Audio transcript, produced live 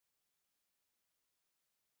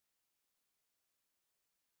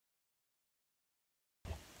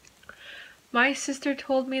My sister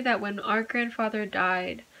told me that when our grandfather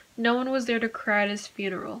died, no one was there to cry at his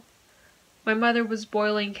funeral. My mother was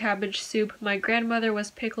boiling cabbage soup, my grandmother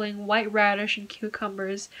was pickling white radish and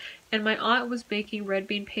cucumbers, and my aunt was baking red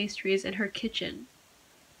bean pastries in her kitchen.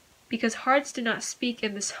 Because hearts do not speak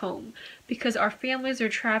in this home, because our families are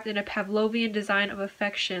trapped in a Pavlovian design of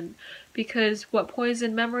affection, because what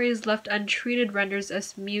poisoned memories left untreated renders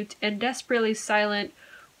us mute and desperately silent,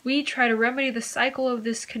 we try to remedy the cycle of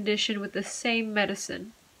this condition with the same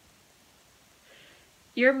medicine.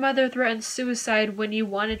 Your mother threatened suicide when you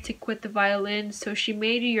wanted to quit the violin, so she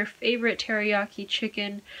made you your favorite teriyaki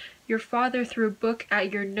chicken. Your father threw a book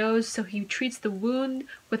at your nose, so he treats the wound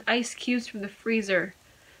with ice cubes from the freezer.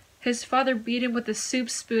 His father beat him with a soup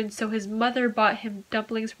spoon, so his mother bought him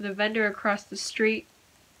dumplings from the vendor across the street.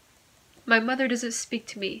 My mother doesn't speak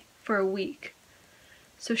to me for a week,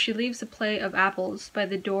 so she leaves a plate of apples by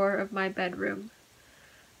the door of my bedroom.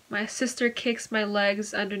 My sister kicks my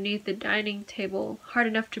legs underneath the dining table, hard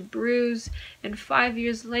enough to bruise, and 5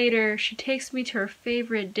 years later, she takes me to her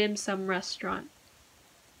favorite dim sum restaurant.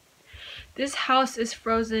 This house is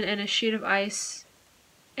frozen in a sheet of ice,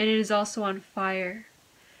 and it is also on fire.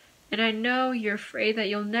 And I know you're afraid that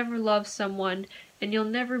you'll never love someone, and you'll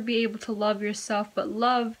never be able to love yourself, but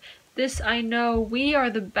love, this I know, we are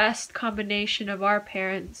the best combination of our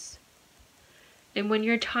parents. And when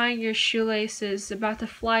you're tying your shoelaces, about to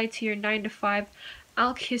fly to your 9 to 5,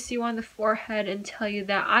 I'll kiss you on the forehead and tell you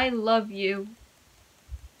that I love you.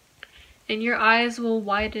 And your eyes will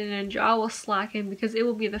widen and jaw will slacken because it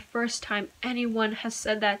will be the first time anyone has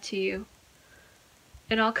said that to you.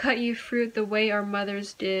 And I'll cut you fruit the way our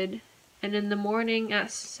mothers did. And in the morning at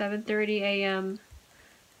 7:30 a.m.,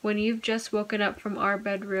 when you've just woken up from our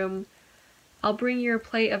bedroom, I'll bring you a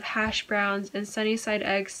plate of hash browns and Sunnyside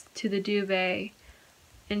eggs to the duvet.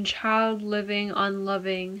 And child living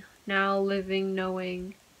unloving, now living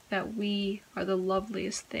knowing that we are the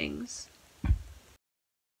loveliest things.